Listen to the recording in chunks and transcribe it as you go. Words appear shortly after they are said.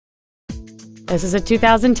This is a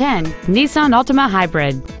 2010 Nissan Altima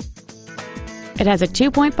Hybrid. It has a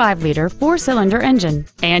 2.5-liter four-cylinder engine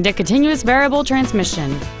and a continuous variable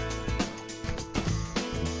transmission.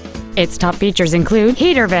 Its top features include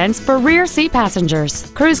heater vents for rear seat passengers,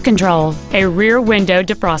 cruise control, a rear window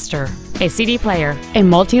defroster, a CD player, a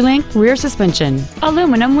multi-link rear suspension,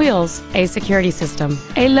 aluminum wheels, a security system,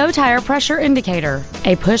 a low tire pressure indicator,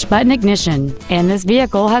 a push-button ignition, and this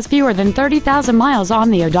vehicle has fewer than 30,000 miles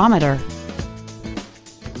on the odometer.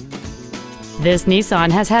 This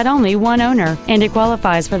Nissan has had only one owner, and it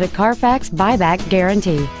qualifies for the Carfax buyback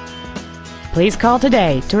guarantee. Please call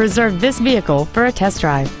today to reserve this vehicle for a test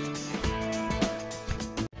drive.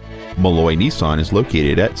 Melloy Nissan is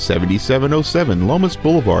located at 7707 Lomas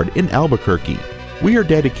Boulevard in Albuquerque. We are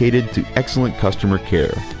dedicated to excellent customer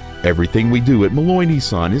care. Everything we do at Melloy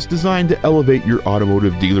Nissan is designed to elevate your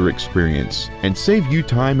automotive dealer experience and save you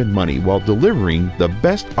time and money while delivering the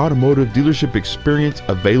best automotive dealership experience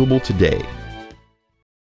available today.